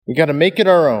We got to make it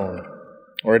our own,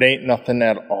 or it ain't nothing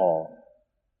at all.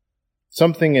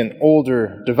 Something an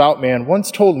older, devout man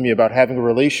once told me about having a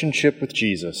relationship with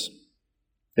Jesus.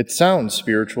 It sounds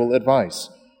spiritual advice.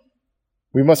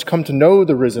 We must come to know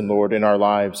the risen Lord in our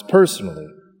lives personally.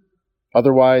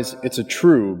 Otherwise, it's a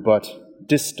true but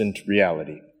distant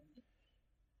reality.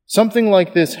 Something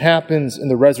like this happens in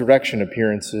the resurrection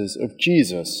appearances of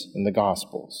Jesus in the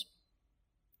Gospels.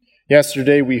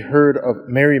 Yesterday, we heard of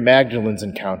Mary Magdalene's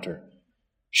encounter.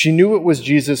 She knew it was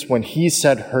Jesus when he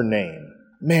said her name,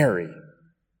 Mary.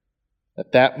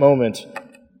 At that moment,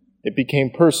 it became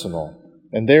personal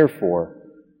and therefore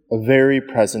a very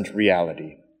present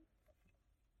reality.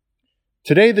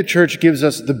 Today, the church gives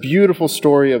us the beautiful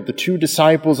story of the two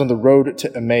disciples on the road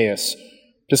to Emmaus,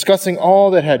 discussing all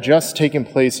that had just taken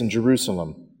place in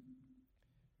Jerusalem.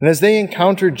 And as they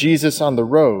encountered Jesus on the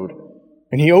road,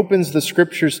 and he opens the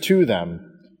scriptures to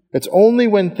them, it's only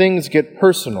when things get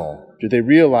personal do they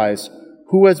realize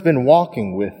who has been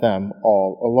walking with them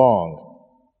all along.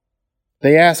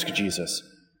 They ask Jesus,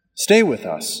 "Stay with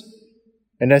us."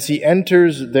 And as he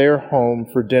enters their home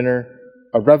for dinner,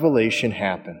 a revelation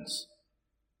happens.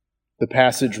 The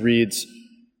passage reads,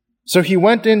 "So he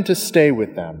went in to stay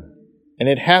with them, and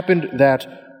it happened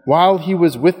that while he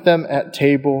was with them at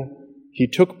table, he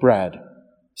took bread,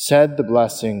 said the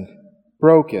blessing,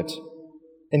 broke it,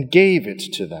 and gave it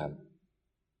to them.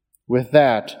 With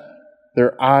that,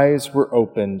 their eyes were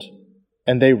opened,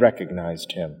 and they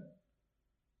recognized him."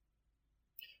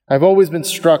 I've always been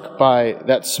struck by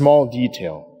that small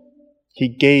detail. He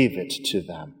gave it to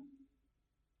them.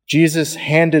 Jesus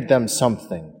handed them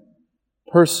something,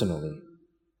 personally,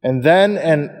 and then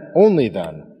and only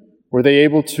then were they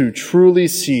able to truly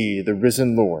see the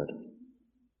risen Lord.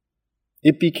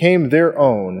 It became their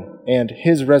own, and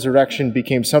his resurrection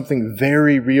became something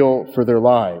very real for their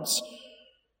lives.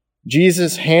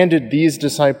 Jesus handed these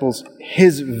disciples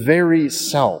his very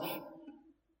self,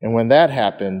 and when that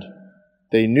happened,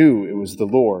 they knew it was the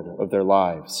Lord of their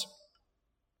lives.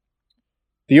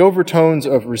 The overtones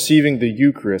of receiving the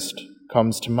Eucharist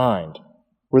comes to mind,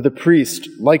 where the priest,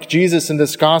 like Jesus in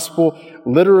this gospel,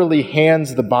 literally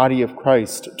hands the body of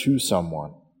Christ to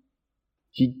someone.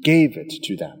 He gave it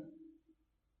to them.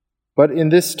 But in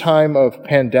this time of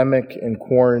pandemic and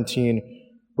quarantine,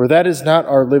 where that is not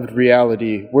our lived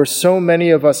reality, where so many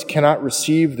of us cannot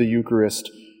receive the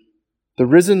Eucharist, the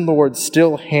risen Lord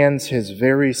still hands his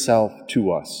very self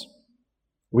to us.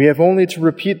 We have only to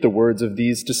repeat the words of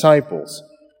these disciples,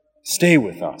 "Stay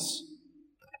with us,"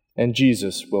 and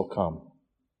Jesus will come.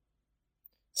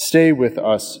 Stay with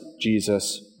us,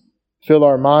 Jesus. Fill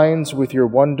our minds with your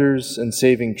wonders and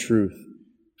saving truth.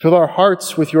 Fill our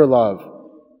hearts with your love.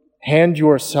 Hand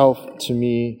yourself to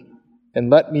me, and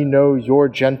let me know your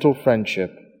gentle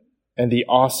friendship and the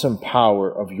awesome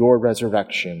power of your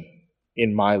resurrection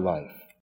in my life.